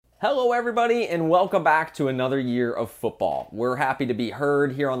Hello, everybody, and welcome back to another year of football. We're happy to be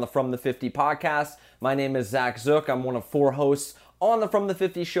heard here on the From the 50 podcast. My name is Zach Zook. I'm one of four hosts on the From the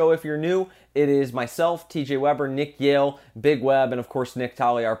 50 show. If you're new, it is myself, TJ Weber, Nick Yale, Big Web, and of course, Nick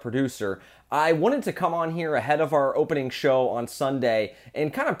Tolley, our producer. I wanted to come on here ahead of our opening show on Sunday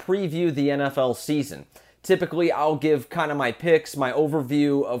and kind of preview the NFL season. Typically, I'll give kind of my picks, my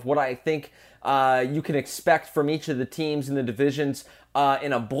overview of what I think you can expect from each of the teams in the divisions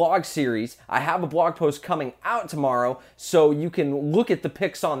in a blog series. I have a blog post coming out tomorrow, so you can look at the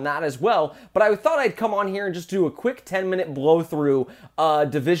picks on that as well. But I thought I'd come on here and just do a quick 10-minute blow through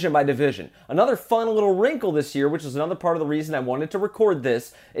division by division. Another fun little wrinkle this year, which is another part of the reason I wanted to record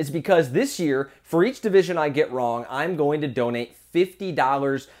this, is because this year, for each division I get wrong, I'm going to donate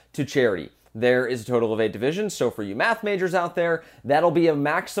 $50 to charity. There is a total of 8 divisions, so for you math majors out there, that'll be a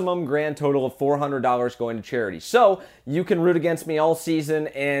maximum grand total of $400 going to charity. So you can root against me all season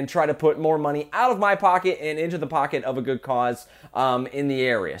and try to put more money out of my pocket and into the pocket of a good cause in the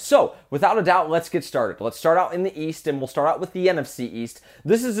area. So without a doubt, let's get started. Let's start out in the East, and we'll start out with the NFC East.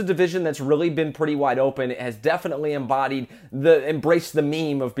 This is a division that's really been pretty wide open. It has definitely embraced the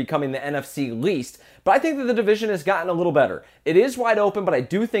meme of becoming the NFC least. But I think that the division has gotten a little better. It is wide open, but I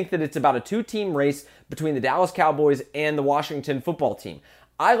do think that it's about a 2-team race between the Dallas Cowboys and the Washington football team.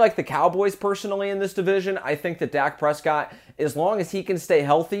 I like the Cowboys personally in this division. I think that Dak Prescott, as long as he can stay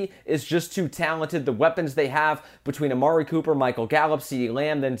healthy, is just too talented. The weapons they have between Amari Cooper, Michael Gallup, CeeDee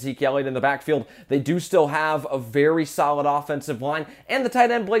Lamb, then Zeke Elliott in the backfield, they do still have a very solid offensive line. And the tight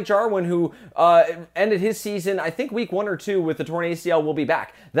end Blake Jarwin, who ended his season, I think week 1 or 2 with the torn ACL, will be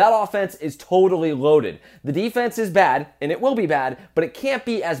back. That offense is totally loaded. The defense is bad, and it will be bad, but it can't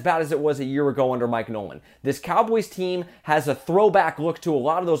be as bad as it was a year ago under Mike Nolan. This Cowboys team has a throwback look to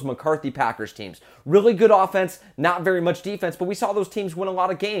a lot of those McCarthy Packers teams. Really good offense, not very much defense, but we saw those teams win a lot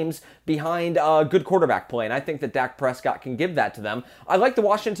of games behind good quarterback play, and I think that Dak Prescott can give that to them. I like the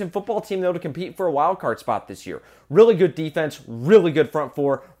Washington football team, though, to compete for a wild card spot this year. Really good defense, really good front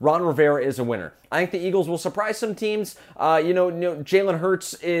four. Ron Rivera is a winner. I think the Eagles will surprise some teams. Jalen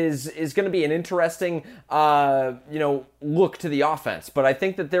Hurts is going to be an interesting, look to the offense, but I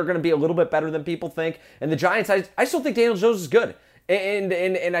think that they're going to be a little bit better than people think. And the Giants, I still think Daniel Jones is good.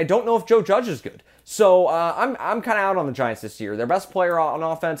 And I don't know if Joe Judge is good. So I'm kind of out on the Giants this year. Their best player on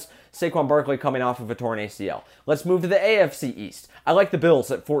offense, Saquon Barkley, coming off of a torn ACL. Let's move to the AFC East. I like the Bills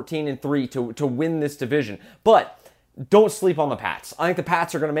at 14-3 to win this division. But don't sleep on the Pats. I think the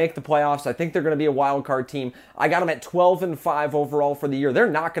Pats are going to make the playoffs. I think they're going to be a wild card team. I got them at 12-5 overall for the year. They're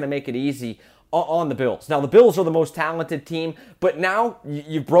not going to make it easy on the Bills. Now, the Bills are the most talented team, but now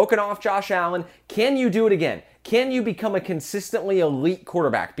you've broken off Josh Allen. Can you do it again? Can you become a consistently elite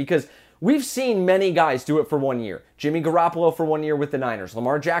quarterback? Because we've seen many guys do it for 1 year. Jimmy Garoppolo for 1 year with the Niners.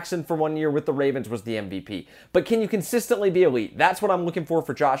 Lamar Jackson for 1 year with the Ravens was the MVP. But can you consistently be elite? That's what I'm looking for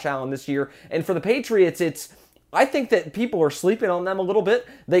Josh Allen this year. And for the Patriots, I think that people are sleeping on them a little bit.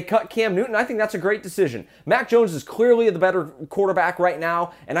 They cut Cam Newton. I think that's a great decision. Mac Jones is clearly the better quarterback right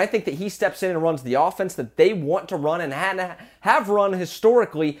now, and I think that he steps in and runs the offense that they want to run and have run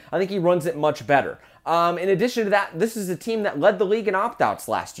historically. I think he runs it much better. In addition to that, this is a team that led the league in opt-outs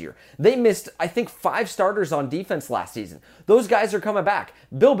last year. They missed, I think, 5 starters on defense last season. Those guys are coming back.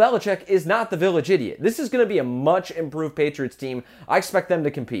 Bill Belichick is not the village idiot. This is going to be a much improved Patriots team. I expect them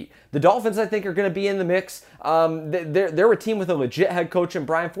to compete. The Dolphins, I think, are going to be in the mix. They're a team with a legit head coach in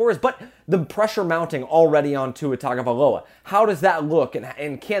Brian Flores, but the pressure mounting already on Tua Tagovailoa. How does that look,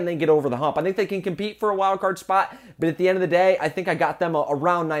 and can they get over the hump? I think they can compete for a wild card spot, but at the end of the day, I think I got them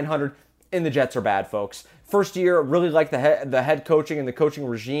around 900. And the Jets are bad, folks. First year, really like the head coaching and the coaching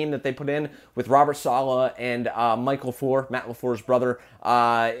regime that they put in with Robert Saleh and Mike LaFleur, Matt LaFleur's brother,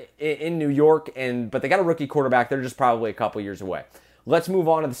 in New York. But they got a rookie quarterback. They're just probably a couple years away. Let's move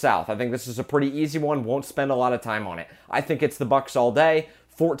on to the South. I think this is a pretty easy one. Won't spend a lot of time on it. I think it's the Bucs all day.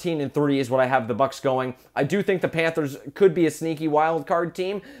 14-3 is what I have the Bucs going. I do think the Panthers could be a sneaky wild card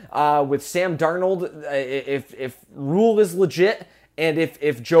team with Sam Darnold. If Rule is legit, and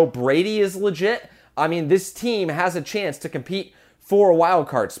if Joe Brady is legit, I mean, this team has a chance to compete for a wild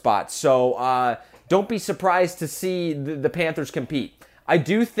card spot. So don't be surprised to see the Panthers compete. I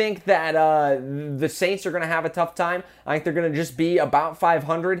do think that the Saints are going to have a tough time. I think they're going to just be about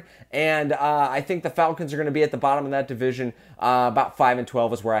 500, and I think the Falcons are going to be at the bottom of that division. About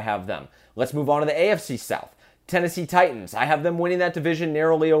 5-12 is where I have them. Let's move on to the AFC South. Tennessee Titans. I have them winning that division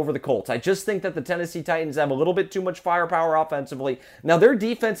narrowly over the Colts. I just think that the Tennessee Titans have a little bit too much firepower offensively. Now, their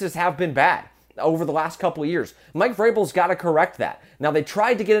defenses have been bad over the last couple of years. Mike Vrabel's got to correct that. Now, they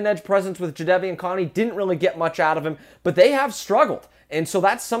tried to get an edge presence with Jadeveon Clowney, didn't really get much out of him, but they have struggled. And so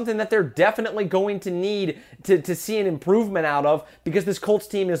that's something that they're definitely going to need to see an improvement out of, because this Colts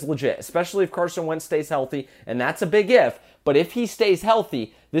team is legit, especially if Carson Wentz stays healthy, and that's a big if. But if he stays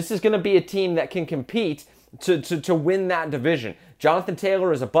healthy, this is going to be a team that can compete to win that division. Jonathan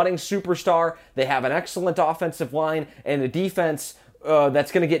Taylor is a budding superstar. They have an excellent offensive line and a defense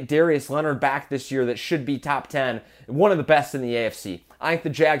that's going to get Darius Leonard back this year that should be top 10, one of the best in the AFC. I think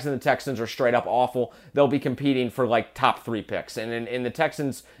the Jags and the Texans are straight up awful. They'll be competing for like top 3 picks, and the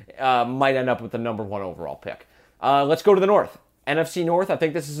Texans might end up with the number 1 overall pick. Let's go to the North. NFC North, I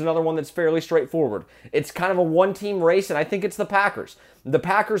think this is another one that's fairly straightforward. It's kind of a one-team race, and I think it's the Packers. The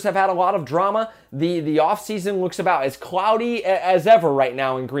Packers have had a lot of drama. The offseason looks about as cloudy as ever right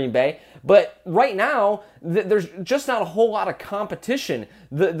now in Green Bay. But right now, there's just not a whole lot of competition.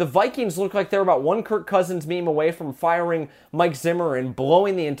 The Vikings look like they're about one Kirk Cousins meme away from firing Mike Zimmer and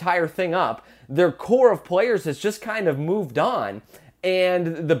blowing the entire thing up. Their core of players has just kind of moved on.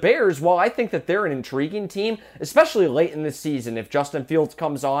 And the Bears, while I think that they're an intriguing team, especially late in the season, if Justin Fields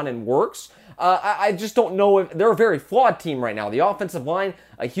comes on and works, I just don't know if they're a very flawed team right now. The offensive line,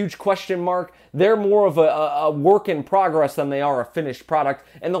 a huge question mark. They're more of a work in progress than they are a finished product.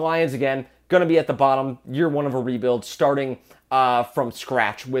 And the Lions, again, going to be at the bottom, year 1 of a rebuild, starting from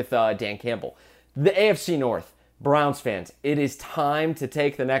scratch with Dan Campbell. The AFC North, Browns fans, it is time to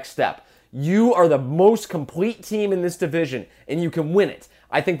take the next step. You are the most complete team in this division, and you can win it.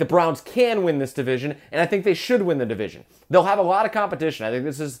 I think the Browns can win this division, and I think they should win the division. They'll have a lot of competition. I think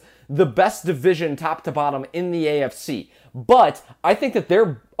this is the best division top to bottom in the AFC. But I think that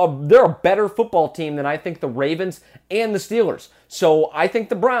they're a better football team than I think the Ravens and the Steelers. So I think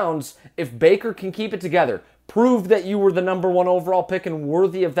the Browns, if Baker can keep it together, prove that you were the number 1 overall pick and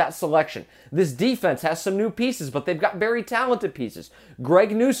worthy of that selection. This defense has some new pieces, but they've got very talented pieces.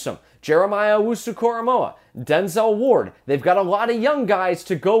 Greg Newsome, Jeremiah Owusu-Koramoah, Denzel Ward. They've got a lot of young guys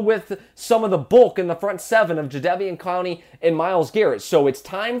to go with some of the bulk in the front 7 of Jadeveon Clowney and Myles Garrett. So it's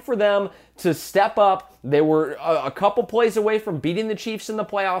time for them to step up. They were a couple plays away from beating the Chiefs in the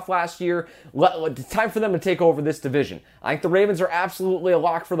playoff last year. It's time for them to take over this division. I think the Ravens are absolutely a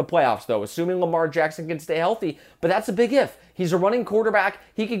lock for the playoffs, though, assuming Lamar Jackson can stay healthy. But that's a big if. He's a running quarterback.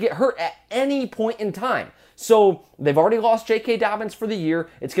 He could get hurt at any point in time. So they've already lost J.K. Dobbins for the year.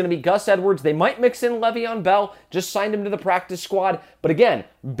 It's going to be Gus Edwards. They might mix in Le'Veon Bell. Just signed him to the practice squad. But again,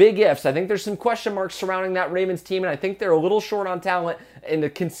 big ifs. I think there's some question marks surrounding that Ravens team, and I think they're a little short on talent and the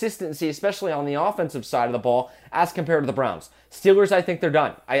consistency, especially on the offensive side of the ball, as compared to the Browns. Steelers, I think they're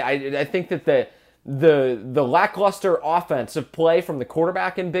done. I think that the lackluster offensive play from the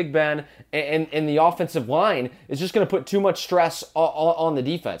quarterback in Big Ben and the offensive line is just going to put too much stress on the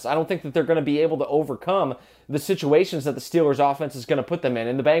defense. I don't think that they're going to be able to overcome the situations that the Steelers offense is going to put them in.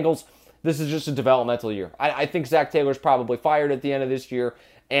 And the Bengals, this is just a developmental year. I think Zach Taylor's probably fired at the end of this year,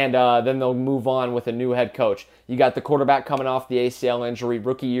 and then they'll move on with a new head coach. You got the quarterback coming off the ACL injury,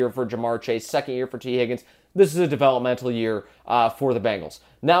 rookie year for Jamar Chase, second year for T. Higgins. This is a developmental year for the Bengals.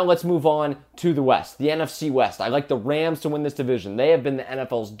 Now let's move on to the West, the NFC West. I like the Rams to win this division. They have been the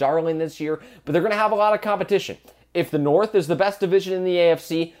NFL's darling this year, but they're going to have a lot of competition. If the North is the best division in the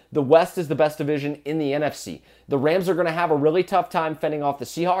AFC, the West is the best division in the NFC. The Rams are going to have a really tough time fending off the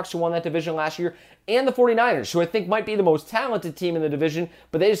Seahawks, who won that division last year, and the 49ers, who I think might be the most talented team in the division,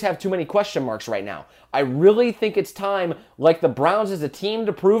 but they just have too many question marks right now. I really think it's time, like the Browns as a team,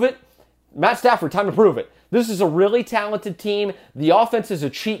 to prove it. Matt Stafford, time to prove it. This is a really talented team. The offense is a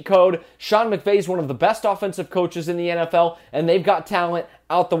cheat code. Sean McVay is one of the best offensive coaches in the NFL, and they've got talent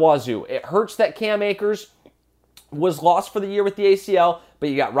out the wazoo. It hurts that Cam Akers was lost for the year with the ACL, but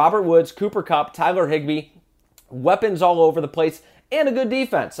you got Robert Woods, Cooper Kupp, Tyler Higbee, weapons all over the place, and a good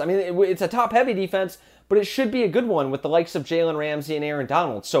defense. I mean, it's a top-heavy defense, but it should be a good one with the likes of Jalen Ramsey and Aaron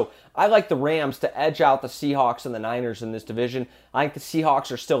Donald. So I like the Rams to edge out the Seahawks and the Niners in this division. I think the Seahawks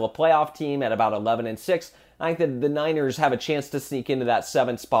are still a playoff team at about 11-6. I think that the Niners have a chance to sneak into that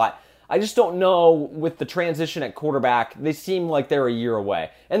 7th spot. I just don't know with the transition at quarterback. They seem like they're a year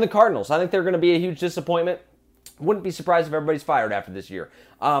away. And the Cardinals, I think they're going to be a huge disappointment. Wouldn't be surprised if everybody's fired after this year.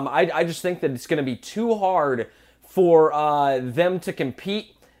 I just think that it's going to be too hard for them to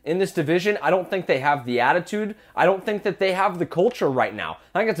compete in this division. I don't think they have the attitude. I don't think that they have the culture right now.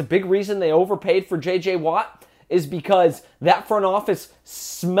 I think that's a big reason they overpaid for J.J. Watt, is because that front office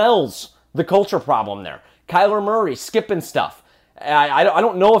smells the culture problem there. Kyler Murray skipping stuff. I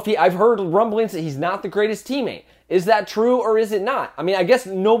don't know if I've heard rumblings that he's not the greatest teammate. Is that true or is it not? I mean, I guess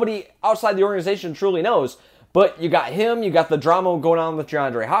nobody outside the organization truly knows. But you got him, you got the drama going on with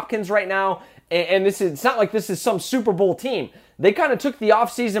DeAndre Hopkins right now, and it's not like this is some Super Bowl team. They kind of took the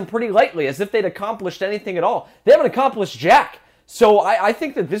offseason pretty lightly, as if they'd accomplished anything at all. They haven't accomplished jack. So I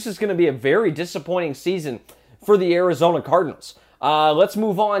think that this is going to be a very disappointing season for the Arizona Cardinals. Let's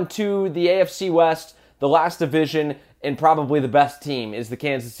move on to the AFC West, the last division, and probably the best team is the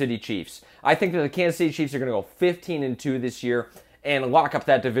Kansas City Chiefs. I think that the Kansas City Chiefs are going to go 15-2 this year and lock up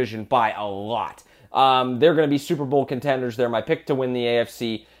that division by a lot. They're going to be Super Bowl contenders. They're my pick to win the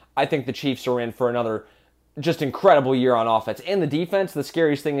AFC. I think the Chiefs are in for another just incredible year on offense. And the defense, the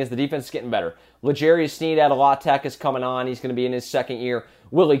scariest thing is the defense is getting better. L'Jarius Sneed out of La Tech is coming on. He's going to be in his second year.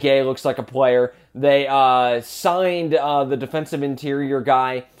 Willie Gay looks like a player. They signed the defensive interior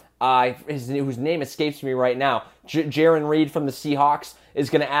guy, whose name escapes me right now. Jaron Reed from the Seahawks is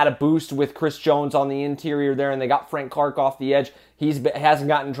going to add a boost with Chris Jones on the interior there, and they got Frank Clark off the edge. He hasn't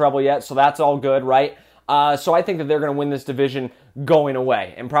gotten in trouble yet, so that's all good, right? So I think that they're going to win this division going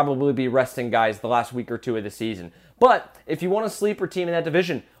away and probably be resting guys the last week or two of the season. But if you want a sleeper team in that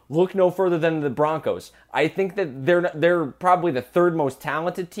division, look no further than the Broncos. I think that they're probably the third most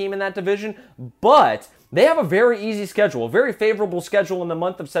talented team in that division, but they have a very easy schedule, a very favorable schedule in the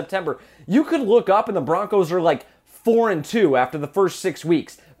month of September. You could look up and the Broncos are like 4-2 after the first 6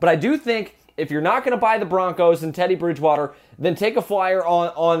 weeks. But I do think if you're not going to buy the Broncos and Teddy Bridgewater, then take a flyer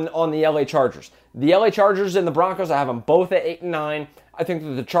on the LA Chargers. The LA Chargers and the Broncos, I have them both at 8-9. I think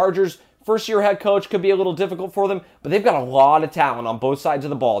that the Chargers, first-year head coach, could be a little difficult for them, but they've got a lot of talent on both sides of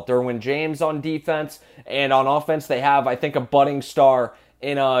the ball. Derwin James on defense, and on offense they have, I think, a budding star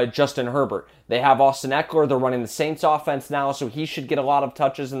in Justin Herbert. They have Austin Eckler. They're running the Saints offense now, so he should get a lot of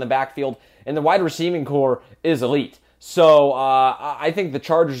touches in the backfield. And the wide receiving core is elite. So I think the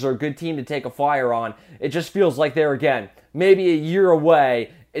Chargers are a good team to take a flyer on. It just feels like they're, again, maybe a year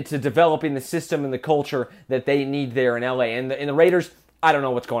away to developing the system and the culture that they need there in LA. And the Raiders, I don't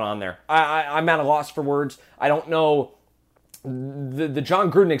know what's going on there. I'm at a loss for words. I don't know. The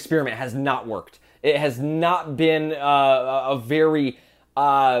John Gruden experiment has not worked. It has not been a very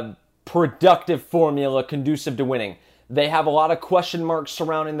productive formula conducive to winning. They have a lot of question marks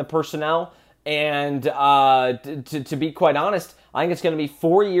surrounding the personnel. And to be quite honest, I think it's going to be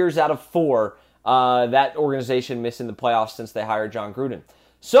 4 years out of 4 that organization missing the playoffs since they hired John Gruden.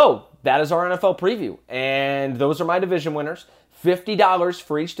 So that is our NFL preview. And those are my division winners. $50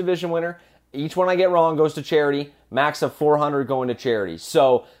 for each division winner. Each one I get wrong goes to charity. Max of $400 going to charity.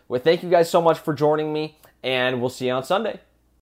 So thank you guys so much for joining me. And we'll see you on Sunday.